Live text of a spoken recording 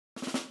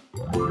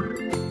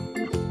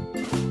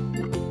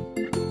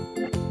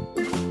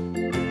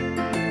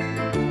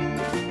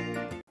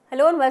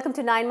Hello and welcome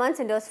to 9 Months,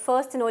 India's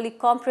first and only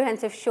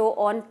comprehensive show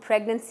on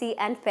pregnancy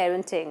and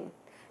parenting.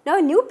 Now,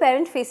 a new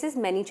parent faces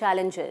many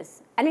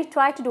challenges and we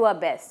try to do our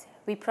best.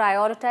 We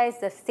prioritize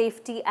the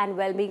safety and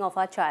well-being of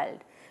our child.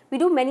 We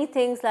do many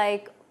things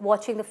like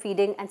watching the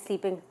feeding and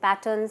sleeping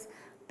patterns,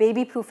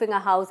 baby-proofing our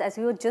house as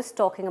we were just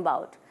talking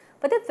about.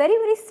 But there are very,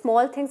 very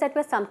small things that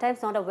we're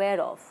sometimes not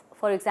aware of.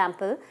 For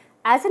example,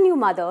 as a new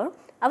mother,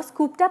 I was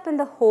cooped up in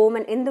the home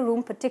and in the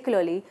room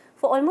particularly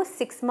for almost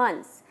 6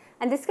 months.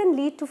 And this can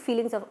lead to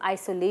feelings of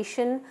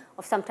isolation,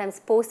 of sometimes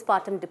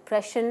postpartum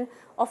depression,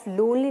 of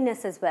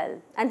loneliness as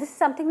well. And this is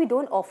something we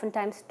don't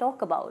oftentimes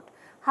talk about.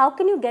 How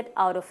can you get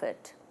out of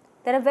it?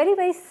 There are very,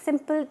 very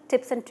simple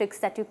tips and tricks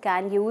that you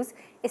can use,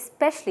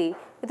 especially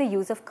with the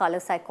use of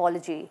color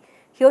psychology.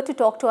 Here to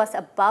talk to us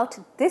about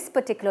this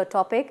particular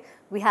topic,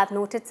 we have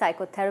noted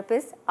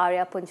psychotherapist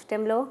Arya Punj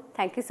Timblo.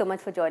 Thank you so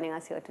much for joining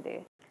us here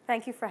today.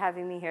 Thank you for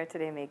having me here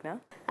today, Meghna.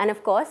 And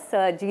of course,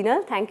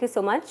 Jinal, thank you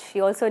so much.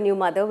 You're also a new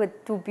mother with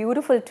 2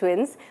 beautiful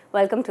twins.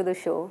 Welcome to the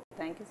show.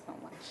 Thank you so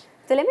much.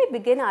 So let me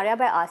begin, Arya,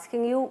 by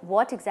asking you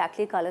what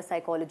exactly color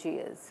psychology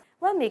is.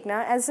 Well,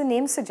 Meghna, as the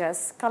name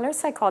suggests, color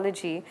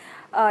psychology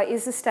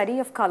is the study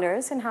of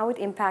colors and how it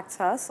impacts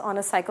us on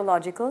a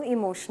psychological,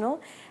 emotional,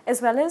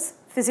 as well as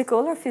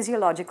physical or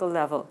physiological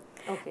level.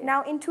 Okay.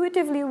 Now,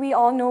 intuitively, we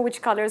all know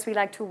which colors we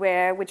like to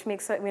wear, which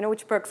makes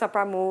which perks up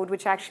our mood,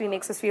 which actually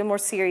makes us feel more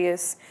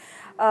serious,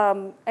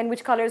 and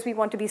which colors we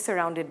want to be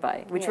surrounded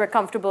by, which we're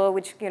comfortable,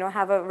 which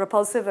have a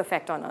repulsive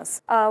effect on us.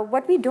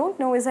 What we don't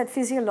know is that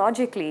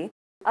physiologically,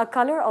 a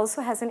color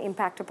also has an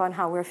impact upon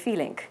how we're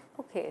feeling.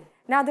 Okay.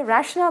 Now, the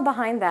rationale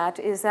behind that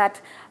is that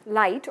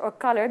light or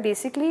color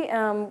basically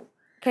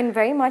can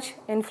very much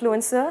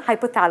influence the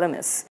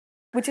hypothalamus,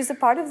 which is a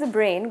part of the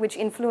brain which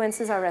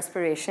influences our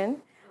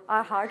respiration,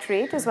 our heart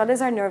rate, as well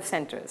as our nerve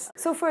centers.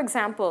 So for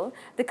example,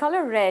 the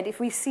color red, if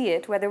we see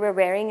it, whether we're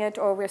wearing it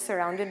or we're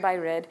surrounded by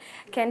red,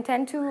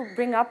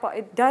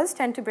 it does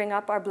tend to bring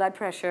up our blood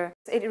pressure.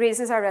 It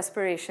raises our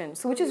respiration,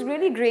 so which is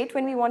really great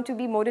when we want to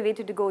be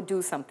motivated to go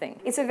do something.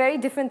 It's a very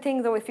different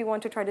thing though if you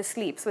want to try to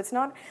sleep. So it's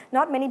not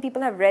many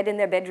people have red in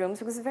their bedrooms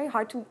because it's very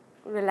hard to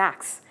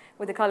relax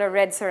with the color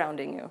red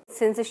surrounding you.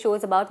 Since the show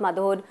is about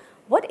motherhood,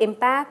 what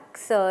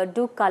impacts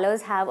do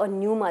colors have on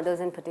new mothers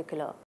in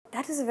particular?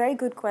 That is a very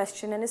good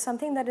question, and it's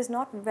something that is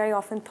not very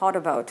often thought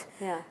about.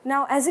 Yeah.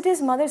 Now, as it is,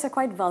 mothers are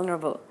quite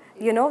vulnerable.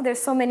 There's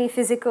so many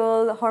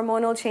physical,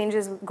 hormonal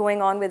changes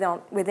going on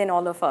within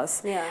all of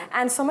us. Yeah.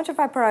 And so much of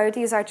our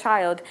priority is our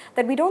child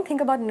that we don't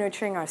think about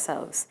nurturing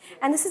ourselves.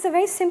 And this is a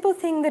very simple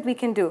thing that we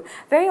can do.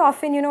 Very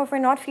often, if we're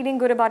not feeling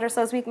good about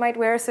ourselves, we might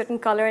wear a certain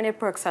color and it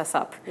perks us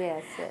up.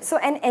 Yes, yes. So,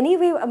 and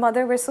anyway, a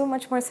mother, we're so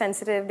much more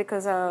sensitive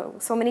because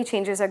so many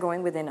changes are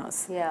going within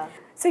us. Yeah.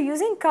 So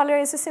using color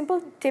is a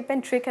simple tip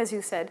and trick, as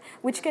you said,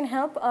 which can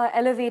help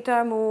elevate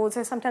our moods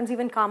or sometimes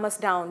even calm us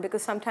down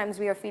because sometimes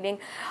we are feeling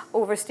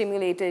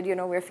overstimulated,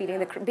 we're feeling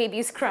the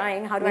baby's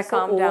crying, how do I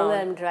calm down? We're so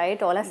overwhelmed,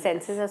 right? All our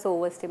senses are so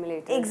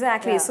overstimulated.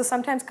 Exactly. Yeah. So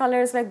sometimes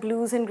colors like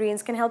blues and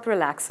greens can help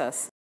relax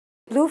us.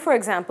 Blue, for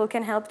example,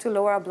 can help to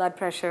lower our blood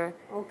pressure.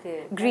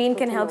 Okay. Green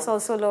can help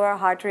also lower our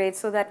heart rate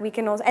so that we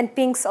can also, and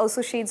pinks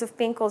also, shades of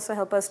pink also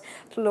help us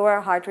to lower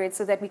our heart rate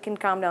so that we can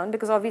calm down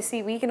because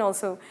obviously we can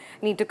also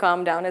need to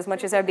calm down as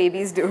much as our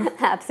babies do.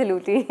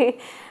 Absolutely.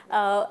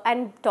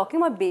 And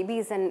talking about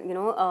babies and,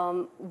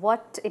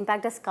 what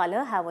impact does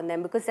color have on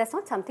them? Because that's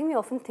not something we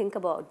often think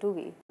about, do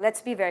we?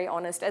 Let's be very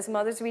honest. As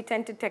mothers, we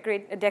tend to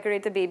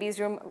decorate the baby's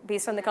room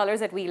based on the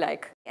colors that we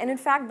like. And in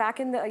fact, back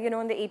in the,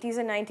 in the 80s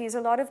and 90s, a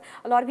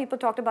lot of people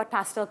talked about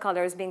pastel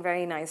colors being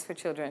very nice for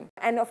children.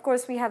 And of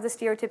course, we have the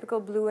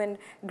stereotypical blue and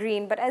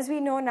green. But as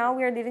we know now,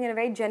 we are living in a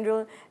very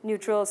gender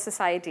neutral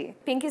society.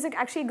 Pink is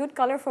actually a good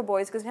color for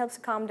boys because it helps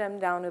calm them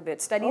down a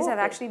bit. Studies have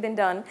actually been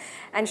done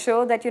and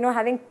show that,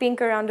 having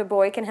pink around a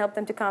boy can help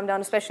them to calm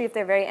down, especially if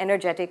they're very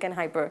energetic and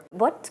hyper.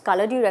 What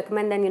color do you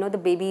recommend then, the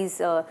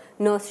baby's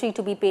nursery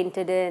to be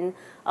painted in,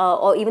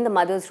 or even the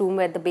mother's room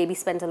where the baby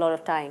spends a lot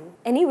of time?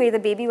 Anyway, the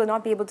baby will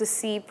not be able to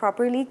see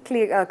properly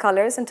clear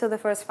colors until the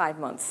first 5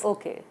 months.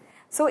 Okay.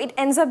 So it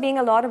ends up being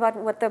a lot about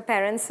what the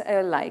parents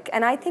like.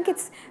 And I think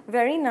it's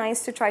very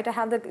nice to try to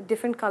have the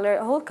different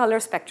whole color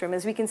spectrum,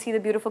 as we can see the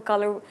beautiful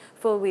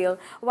colorful wheel.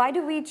 Why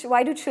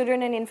do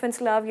children and infants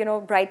love,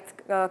 bright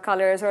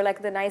colors or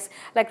like the nice,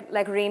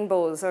 like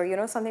rainbows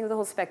or, something with the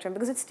whole spectrum?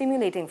 Because it's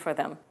stimulating for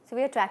them. So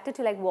we're attracted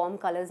to like warm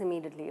colors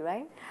immediately,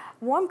 right?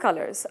 Warm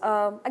colors.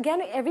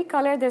 Again, every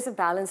color, there's a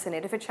balance in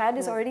it. If a child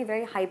is already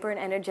very hyper and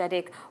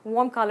energetic,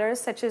 warm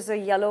colors such as the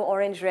yellow,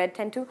 orange, red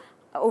tend to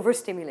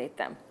overstimulate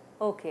them.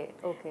 Okay,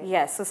 okay.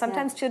 Yes, so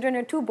sometimes children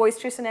are too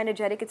boisterous and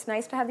energetic. It's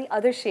nice to have the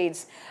other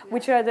shades,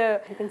 which are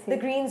the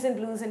greens and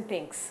blues and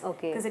pinks.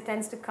 Okay. Because it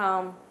tends to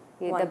calm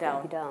one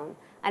down.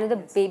 And if the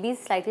baby is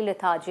slightly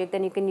lethargic,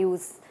 then you can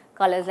use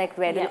colors like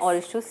red and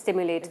orange to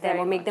stimulate them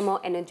or make them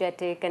more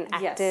energetic and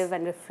active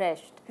and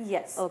refreshed.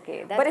 Yes.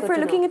 Okay, that's But if we're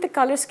looking at the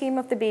color scheme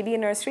of the baby in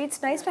nursery,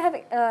 it's nice to have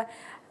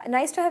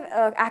Nice to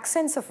have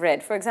accents of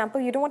red. For example,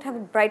 you don't want to have a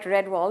bright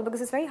red wall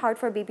because it's very hard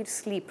for a baby to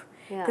sleep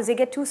because they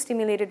get too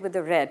stimulated with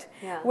the red.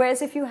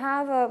 Whereas if you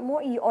have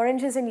more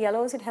oranges and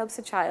yellows, it helps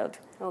the child.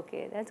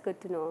 Okay, that's good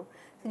to know.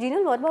 So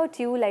Jinal, what about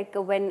you? Like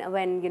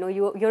when you know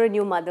you're a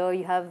new mother,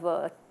 you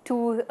have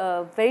two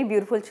very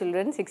beautiful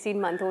children,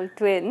 16-month-old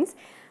twins.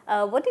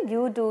 What did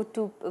you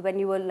do when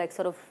you were like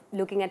sort of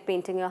looking at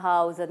painting your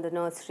house and the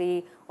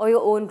nursery or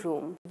your own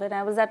room? When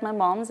I was at my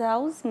mom's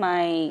house,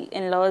 my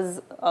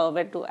in-laws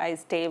I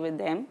stay with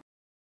them.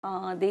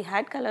 They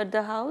had colored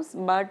the house,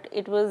 but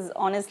it was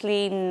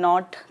honestly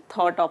not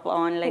thought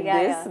upon like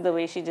the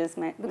way she just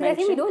mentioned. Because I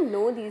think we don't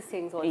know these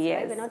things also,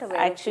 right? We're not aware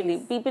actually,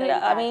 of people,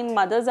 I mean,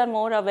 mothers are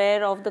more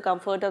aware of the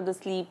comfort of the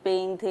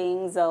sleeping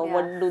things,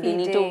 what do they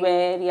need to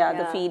wear,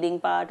 the feeding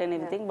part and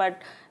everything,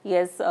 but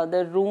yes,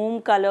 the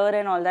room color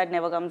and all that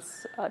never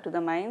comes to the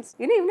minds.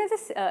 You know,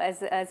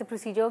 even as a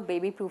procedure of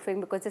baby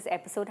proofing, because this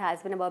episode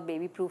has been about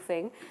baby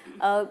proofing,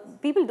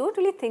 people don't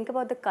really think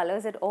about the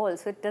colors at all,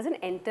 so it doesn't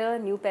enter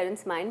new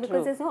parents' mind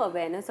because there's no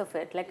awareness of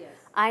it. Like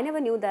I never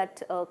knew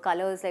that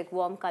colors like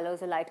warm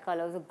colors or light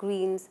colors or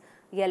greens,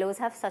 yellows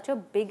have such a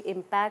big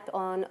impact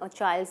on a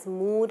child's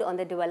mood, on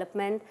their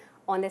development,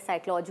 on their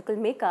psychological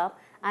makeup,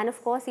 and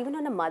of course even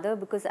on a mother,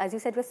 because as you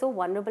said, we're so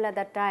vulnerable at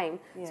that time.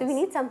 So we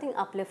need something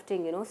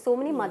uplifting, you know. So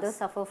many mothers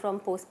suffer from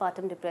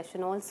postpartum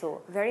depression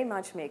also. Very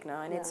much,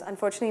 Meghna, and it's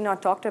unfortunately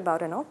not talked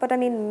about enough, but I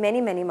mean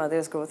many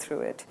mothers go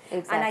through it.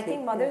 Exactly. And I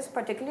think mothers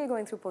particularly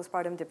going through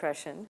postpartum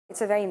depression,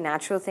 it's a very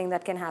natural thing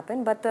that can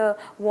happen, but the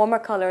warmer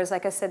colors,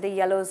 like I said, the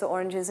yellows, the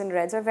oranges and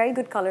reds are very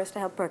good colors to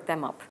help perk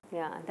them up.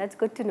 Yeah, that's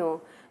good to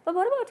know. But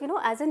what about, you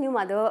know, as a new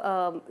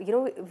mother, you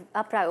know,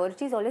 our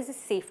priority is always the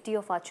safety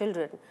of our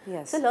children.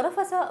 Yes. So a lot of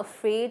us are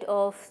afraid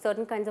of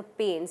certain kinds of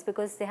paints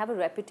because they have a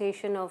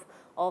reputation of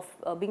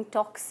being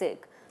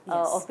toxic,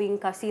 of being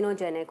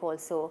carcinogenic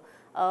also.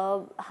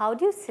 How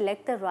do you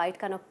select the right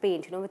kind of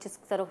paint, you know, which is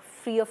sort of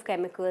free of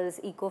chemicals,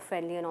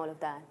 eco-friendly and all of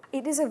that?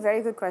 It is a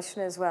very good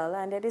question as well,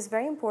 and it is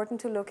very important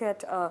to look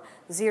at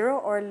zero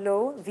or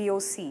low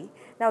VOC.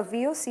 Now,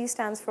 VOC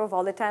stands for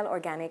volatile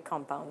organic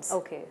compounds.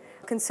 Okay.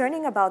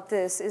 Concerning about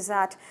this is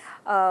that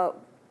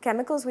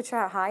chemicals which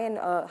are high in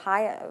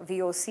high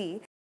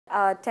VOC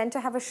tend to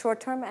have a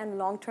short-term and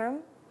long-term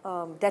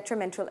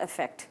detrimental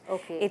effect.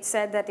 Okay. It's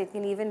said that it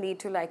can even lead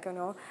to, like, you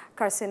know,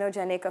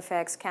 carcinogenic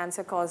effects,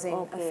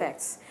 cancer-causing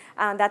effects.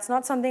 And that's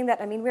not something that,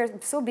 I mean, we're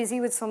so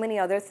busy with so many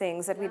other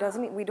things that we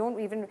don't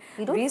even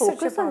research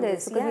focus on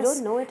this because we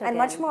don't know it again. And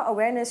much more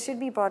awareness should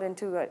be brought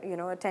into, you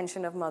know,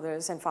 attention of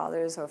mothers and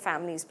fathers or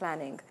families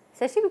planning.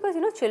 Especially because,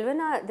 you know, children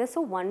they're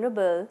so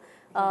vulnerable.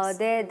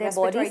 Their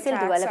body is still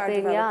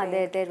developing.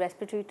 Their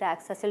respiratory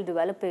tracts are still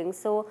developing.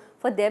 So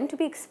for them to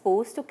be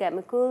exposed to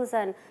chemicals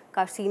and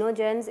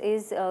carcinogens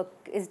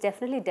is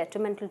definitely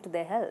detrimental to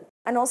their health.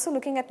 And also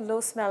looking at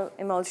low smell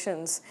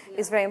emulsions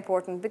is very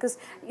important, because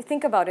you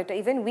think about it,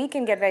 even we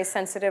can get very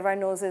sensitive, our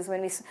noses,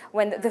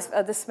 when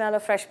the smell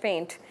of fresh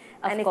paint.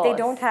 And if they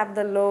don't have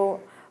the low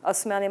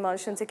smell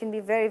emulsions, it can be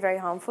very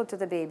harmful to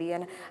the baby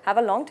and have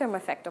a long-term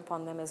effect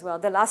upon them as well.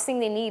 The last thing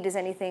they need is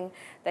anything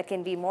that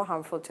can be more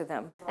harmful to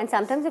them. And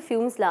sometimes the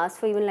fumes last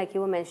for even, like you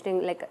were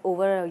mentioning, like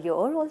over a year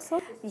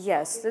also?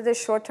 Yes, there's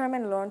short-term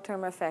and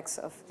long-term effects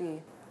of the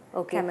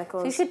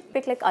chemicals. So you should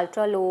pick like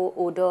ultra-low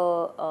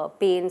odor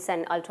paints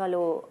and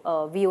ultra-low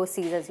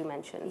VOCs, as you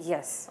mentioned.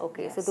 Yes.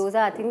 Okay, yes. so those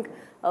are, I think,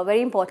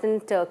 very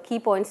important key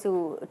points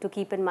to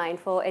keep in mind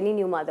for any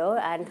new mother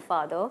and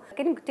father.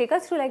 Can you take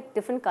us through like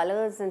different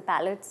colors and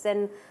palettes,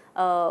 and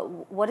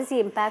what is the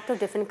impact of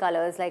different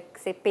colors, like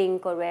say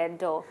pink or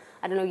red or,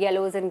 I don't know,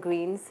 yellows and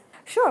greens?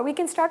 Sure, we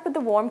can start with the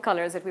warm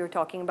colors that we were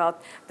talking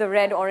about, the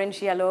red,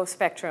 orange, yellow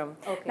spectrum.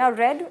 Okay. Now,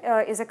 red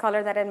is a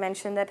color that I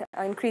mentioned that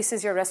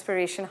increases your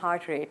respiration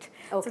heart rate.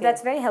 Okay. So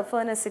that's very helpful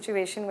in a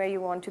situation where you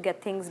want to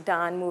get things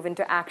done, move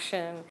into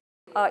action.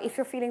 If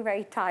you're feeling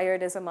very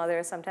tired as a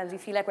mother, sometimes you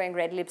feel like wearing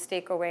red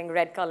lipstick or wearing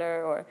red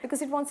color, or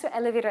because it wants to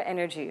elevate our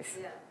energies.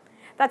 Yeah.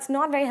 That's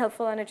not very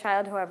helpful on a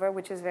child, however,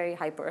 which is very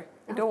hyper.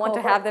 You don't want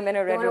to have them in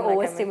a red room. You don't want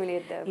to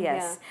overstimulate them.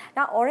 Yes. Yeah.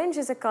 Now, orange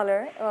is a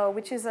color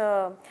which is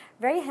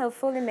very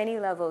helpful in many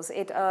levels.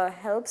 It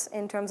helps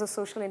in terms of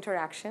social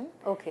interaction.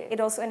 Okay. It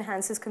also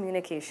enhances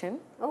communication.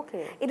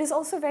 Okay. It is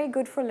also very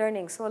good for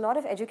learning. So a lot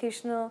of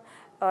educational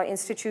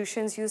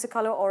institutions use the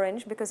color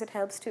orange because it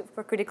helps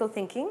for critical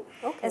thinking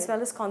as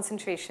well as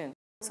concentration.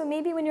 So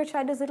maybe when your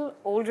child is a little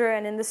older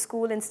and in the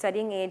school and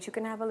studying age, you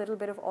can have a little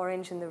bit of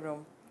orange in the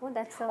room. Oh,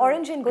 that's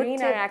orange and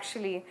green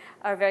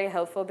are very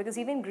helpful, because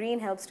even green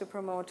helps to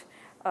promote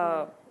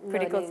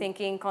critical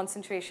thinking,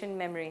 concentration,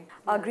 memory.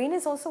 Green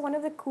is also one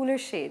of the cooler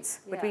shades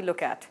that we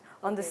look at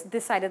on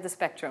this side of the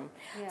spectrum.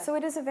 Yeah. So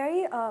it is a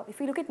very, if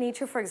we look at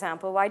nature, for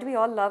example, why do we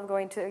all love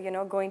going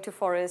to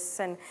forests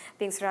and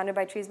being surrounded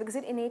by trees? Because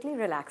it innately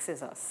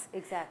relaxes us.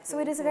 Exactly. So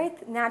it is a very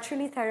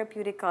naturally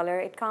therapeutic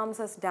color. It calms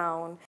us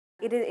down.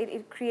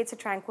 It creates a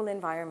tranquil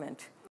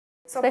environment.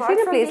 So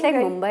especially in a place like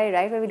Mumbai,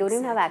 right, where we don't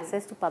even have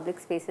access to public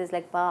spaces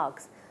like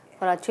parks.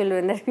 for our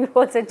children that we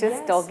were also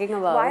just talking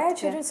about. Why are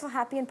children so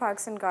happy in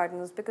parks and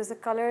gardens? Because the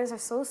colors are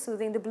so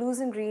soothing. The blues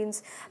and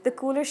greens, the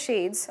cooler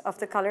shades of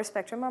the color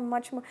spectrum are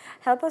much more,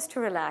 help us to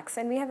relax.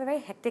 And we have a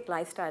very hectic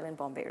lifestyle in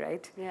Bombay,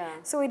 right? Yeah.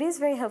 So it is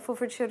very helpful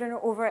for children who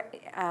are over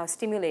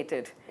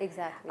stimulated.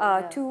 Exactly.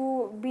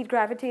 To be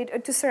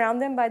to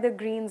surround them by the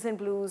greens and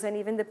blues and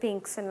even the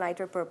pinks and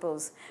lighter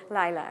purples,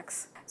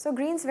 lilacs. So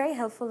green's very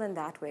helpful in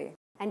that way.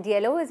 And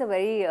yellow is a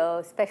very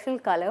special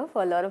color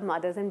for a lot of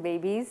mothers and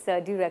babies.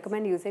 Do you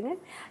recommend using it?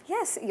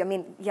 Yes, I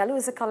mean, yellow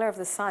is the color of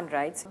the sun,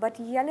 right? But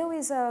yellow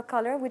is a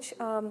color which,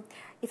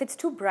 if it's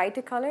too bright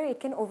a color, it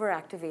can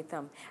overactivate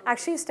them.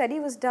 Actually, a study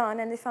was done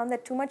and they found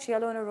that too much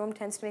yellow in a room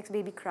tends to make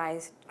baby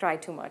cry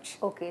too much.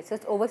 Okay, so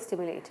it's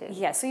overstimulated.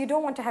 Yes, so you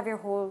don't want to have your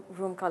whole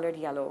room colored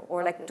yellow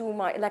or like too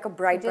much, like a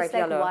bright just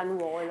yellow. Just like one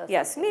wall or something.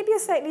 Yes, maybe a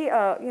slightly,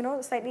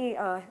 slightly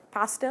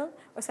pastel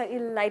or slightly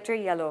lighter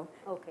yellow.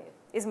 Okay.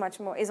 Is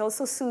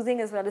also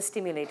soothing as well as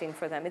stimulating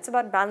for them. It's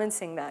about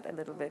balancing that a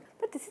little bit.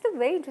 But this is a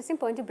very interesting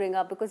point to bring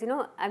up because,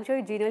 I'm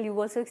sure, Jinal, you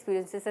also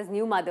experienced this as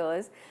new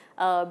mothers.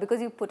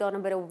 Because you put on a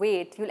bit of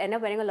weight, you'll end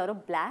up wearing a lot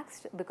of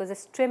blacks because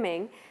it's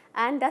trimming.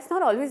 And that's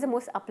not always the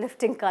most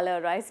uplifting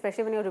color, right?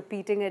 Especially when you're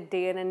repeating it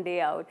day in and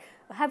day out.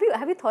 Have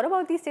you thought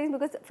about these things?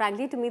 Because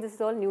frankly, to me, this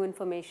is all new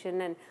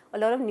information and a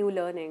lot of new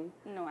learning.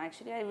 No,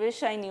 actually, I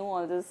wish I knew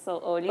all this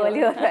so earlier.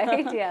 Earlier,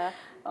 right? Yeah.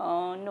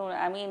 No,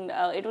 I mean,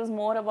 it was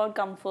more about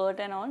comfort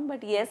and all.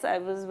 But yes, I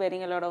was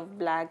wearing a lot of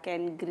black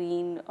and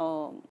green,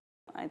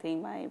 I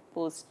think, my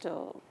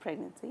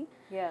post-pregnancy.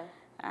 Yeah.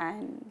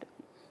 And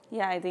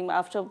yeah, I think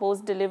after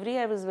post-delivery,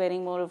 I was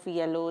wearing more of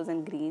yellows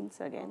and greens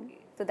again. Okay.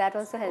 So that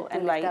also helped to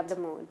lift up the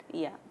mood.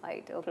 Yeah.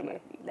 Right,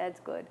 okay. That's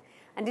good.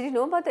 And did you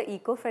know about the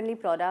eco-friendly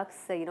products,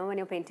 when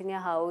you're painting your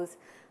house,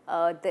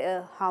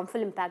 the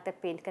harmful impact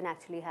that paint can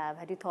actually have?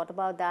 Had you thought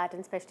about that,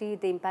 and especially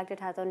the impact it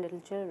has on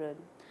little children?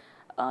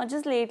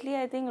 Just lately,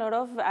 I think a lot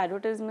of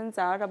advertisements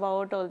are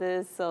about all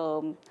this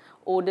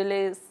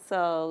odorless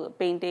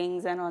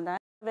paintings and all that.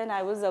 When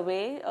I was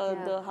away,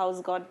 the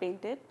house got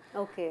painted.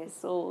 Okay.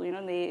 So,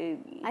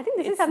 I think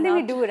this is something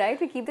we do, right?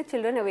 We keep the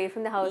children away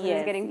from the house when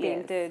it's getting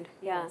painted.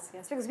 Yes,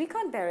 because we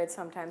can't bear it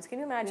sometimes. Can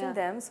you imagine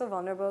them so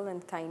vulnerable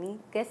and tiny?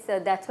 I guess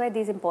that's why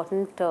these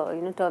important,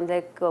 terms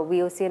like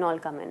VOC and all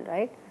come in,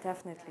 right?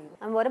 Definitely.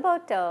 And what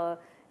about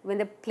when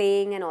they're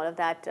playing and all of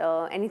that?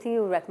 Anything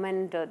you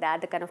recommend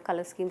the kind of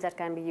color schemes that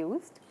can be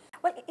used?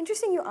 Well,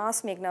 interesting you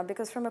ask, Meghna,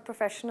 because from a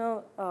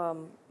professional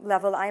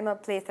level, I'm a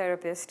play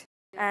therapist.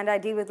 And I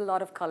deal with a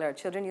lot of color.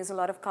 Children use a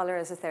lot of color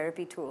as a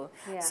therapy tool.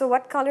 Yeah. So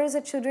what colors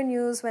that children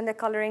use when they're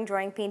coloring,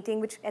 drawing, painting,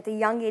 which at a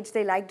young age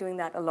they like doing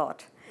that a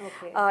lot.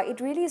 Okay. It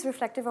really is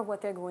reflective of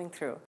what they're going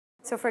through.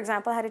 So for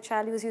example, I had a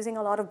child who was using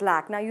a lot of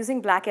black. Now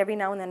using black every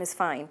now and then is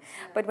fine.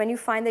 But when you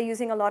find they're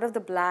using a lot of the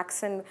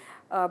blacks and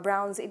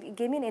browns, it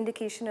gave me an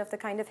indication of the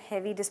kind of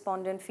heavy,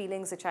 despondent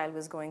feelings the child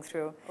was going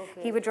through.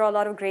 Okay. He would draw a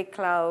lot of gray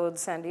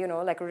clouds and,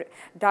 like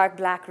dark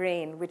black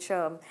rain, which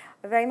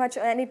very much,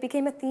 and it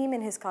became a theme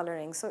in his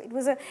coloring. So it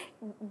was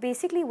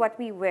basically what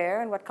we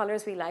wear and what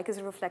colors we like is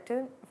a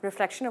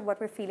reflection of what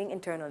we're feeling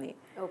internally.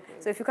 Okay.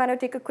 So if you kind of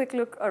take a quick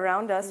look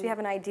around us, we have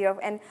an idea of,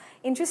 and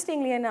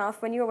interestingly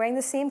enough, when you're wearing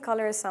the same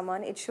color as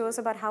someone, it shows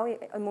about how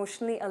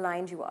emotionally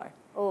aligned you are.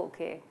 Oh,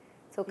 okay.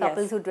 So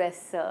couples who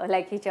dress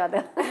like each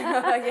other.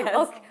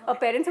 Yes. Or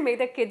parents who make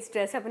their kids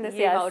dress up in the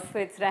same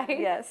outfits, right?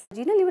 Yes.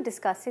 Jinal, you were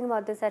discussing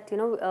about this that,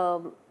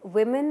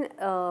 women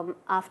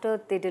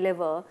after they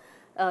deliver,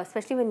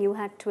 especially when you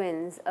had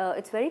twins,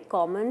 it's very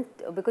common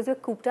because you're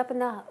cooped up in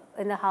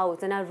the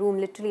house, in our room,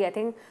 literally. I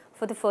think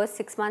for the first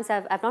 6 months,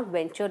 I've not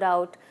ventured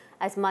out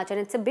as much, and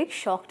it's a big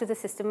shock to the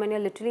system when you're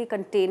literally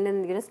contained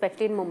in,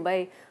 especially in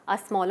Mumbai, our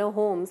smaller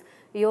homes,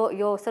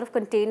 you're sort of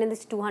contained in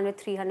these 200,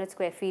 300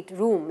 square feet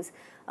rooms,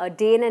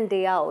 day in and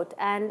day out,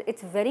 and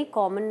it's very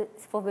common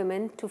for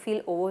women to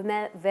feel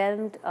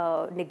overwhelmed,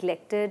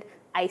 neglected,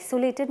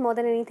 isolated more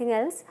than anything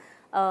else.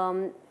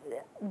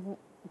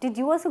 Did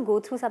you also go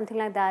through something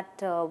like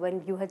that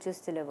when you had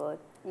just delivered?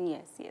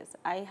 Yes.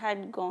 I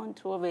had gone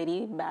through a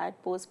very bad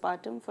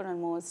postpartum for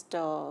almost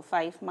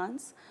 5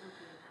 months.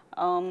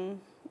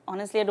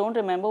 Honestly, I don't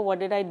remember what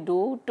did I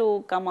do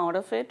to come out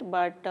of it,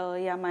 but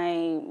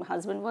my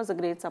husband was a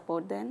great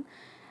support then.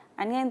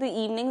 And in the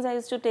evenings, I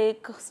used to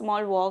take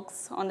small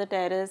walks on the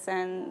terrace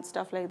and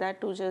stuff like that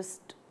to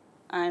just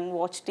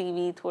watch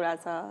TV,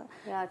 thoda sa.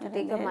 Yeah, to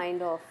take your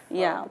mind off.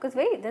 Yeah. Because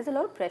there's a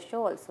lot of pressure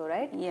also,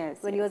 right? Yes.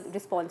 When you're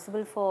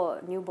responsible for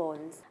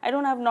newborns. I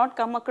have not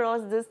come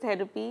across this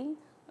therapy,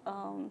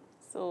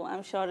 so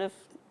I'm sure if,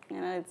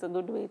 it's a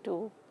good way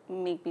to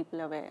make people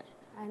aware.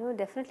 I know,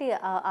 definitely.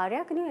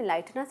 Arya, can you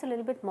enlighten us a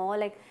little bit more?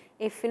 Like,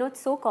 if, it's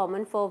so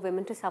common for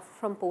women to suffer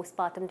from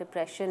postpartum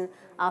depression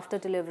after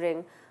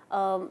delivering,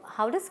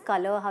 how does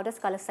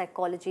color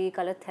psychology,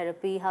 color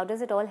therapy, how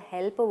does it all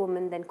help a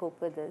woman then cope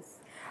with this?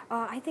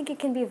 I think it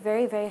can be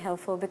very, very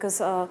helpful because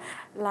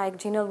like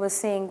Jinal was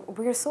saying,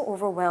 we're so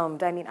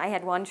overwhelmed. I mean, I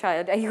had one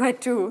child, you had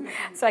two.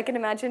 So I can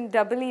imagine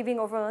doubly being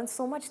overwhelmed,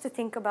 so much to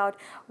think about.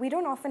 We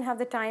don't often have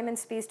the time and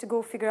space to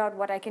go figure out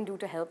what I can do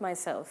to help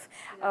myself.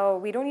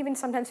 We don't even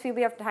sometimes feel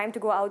we have time to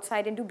go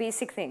outside and do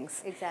basic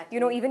things. Exactly. You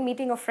know, even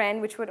meeting a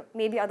friend, which would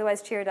maybe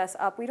otherwise cheered us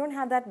up, we don't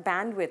have that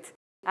bandwidth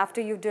after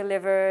you've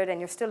delivered and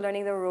you're still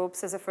learning the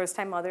ropes as a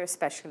first-time mother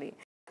especially.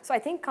 So I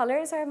think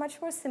colors are a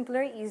much more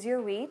simpler,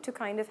 easier way to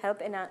kind of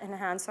help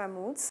enhance our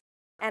moods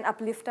and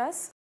uplift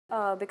us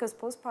because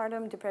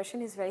postpartum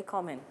depression is very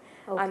common.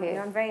 Okay.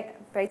 I'm very,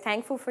 very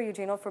thankful for you,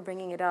 Jinal, for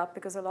bringing it up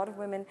because a lot of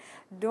women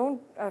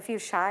don't feel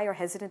shy or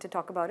hesitant to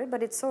talk about it,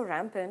 but it's so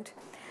rampant.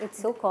 It's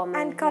so common.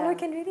 And color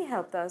can really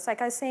help us.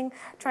 Like I was saying,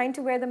 trying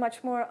to wear the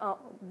much more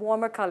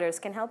warmer colors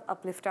can help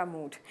uplift our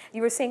mood.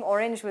 You were saying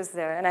orange was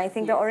there, and I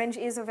think the orange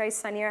is a very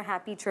sunnier,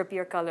 happy,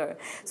 chirpier color.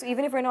 So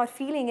even if we're not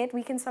feeling it,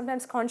 we can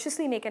sometimes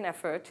consciously make an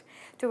effort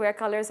to wear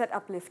colors that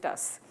uplift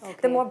us. Okay.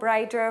 The more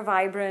brighter,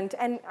 vibrant,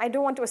 and I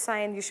don't want to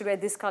assign you should wear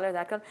this color,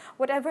 that color,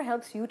 whatever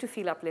helps you to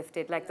feel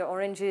uplifted, like the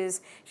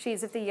oranges,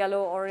 shades of the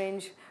yellow,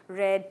 orange,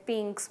 red,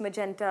 pinks,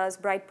 magentas,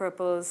 bright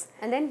purples.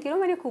 And then, you know,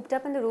 when you're cooped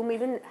up in the room,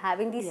 even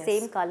having these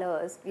same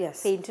colors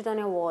painted on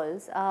your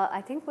walls,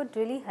 I think would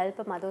really help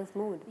a mother's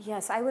mood.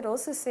 Yes, I would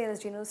also say,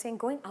 as Jinal was saying,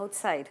 going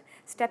outside,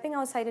 stepping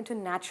outside into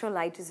natural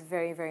light is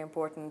very, very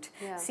important.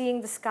 Yeah.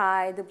 Seeing the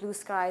sky, the blue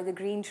sky, the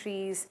green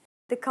trees,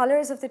 the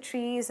colors of the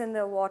trees and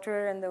the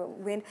water and the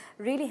wind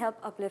really help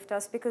uplift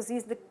us because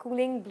the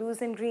cooling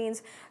blues and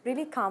greens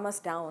really calm us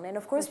down. And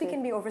of course, we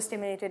can be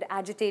overstimulated,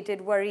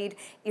 agitated, worried,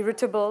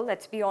 irritable.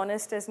 Let's be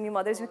honest, as new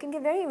mothers, we can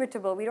get very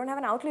irritable. We don't have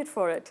an outlet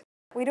for it.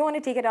 We don't want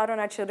to take it out on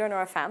our children or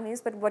our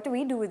families, but what do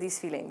we do with these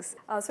feelings?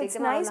 So it's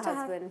nice to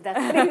have... That's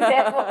what he's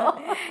there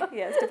for.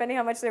 Yes, depending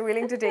how much they're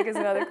willing to take is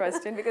another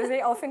question because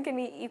they often can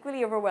be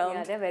equally overwhelmed.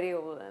 Yeah, they're very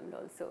overwhelmed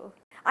also.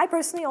 I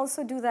personally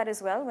also do that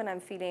as well when I'm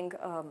feeling...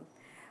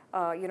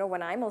 you know,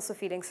 when I'm also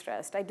feeling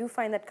stressed, I do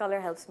find that color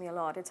helps me a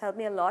lot. It's helped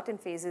me a lot in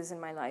phases in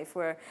my life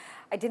where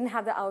I didn't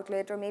have the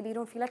outlet or maybe you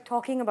don't feel like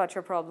talking about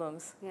your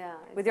problems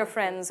with your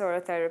friends or a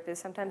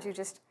therapist. Sometimes you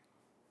just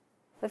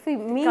But for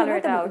me,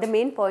 the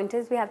main point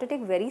is we have to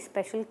take very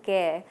special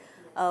care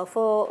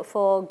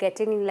for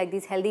getting like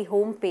these healthy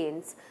home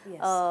paints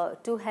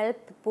to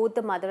help both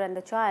the mother and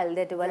the child,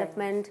 their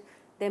development,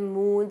 their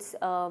moods.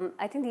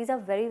 I think these are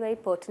very, very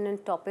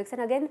pertinent topics.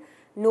 And again,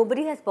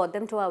 nobody has brought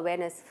them to our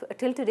awareness.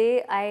 Till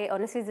today, I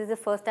honestly, this is the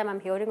first time I'm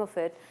hearing of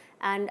it.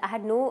 And I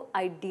had no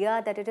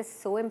idea that it is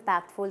so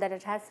impactful, that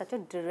it has such a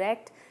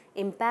direct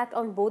impact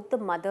on both the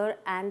mother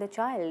and the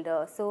child.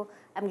 So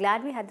I'm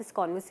glad we had this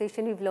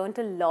conversation. We've learned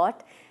a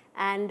lot.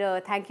 And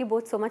thank you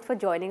both so much for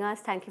joining us.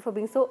 Thank you for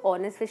being so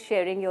honest with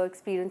sharing your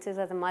experiences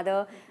as a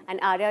mother. And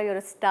Arya, you're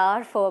a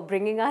star for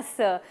bringing us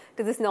to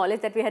this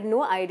knowledge that we had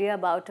no idea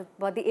about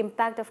the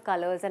impact of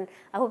colors. And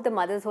I hope the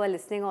mothers who are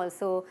listening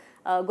also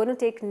going to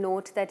take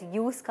note that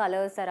use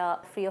colors that are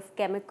free of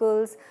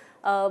chemicals.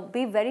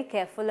 Be very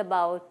careful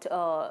about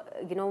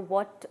you know,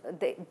 what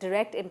the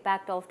direct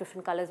impact of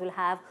different colors will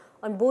have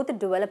on both the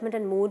development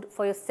and mood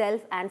for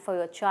yourself and for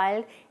your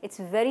child. It's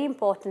very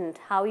important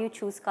how you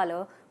choose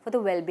color for the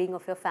well-being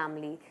of your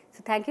family.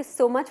 So thank you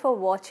so much for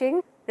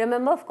watching.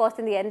 Remember, of course,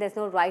 in the end, there's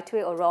no right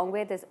way or wrong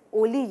way. There's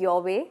only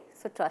your way.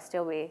 So trust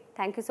your way.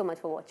 Thank you so much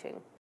for watching.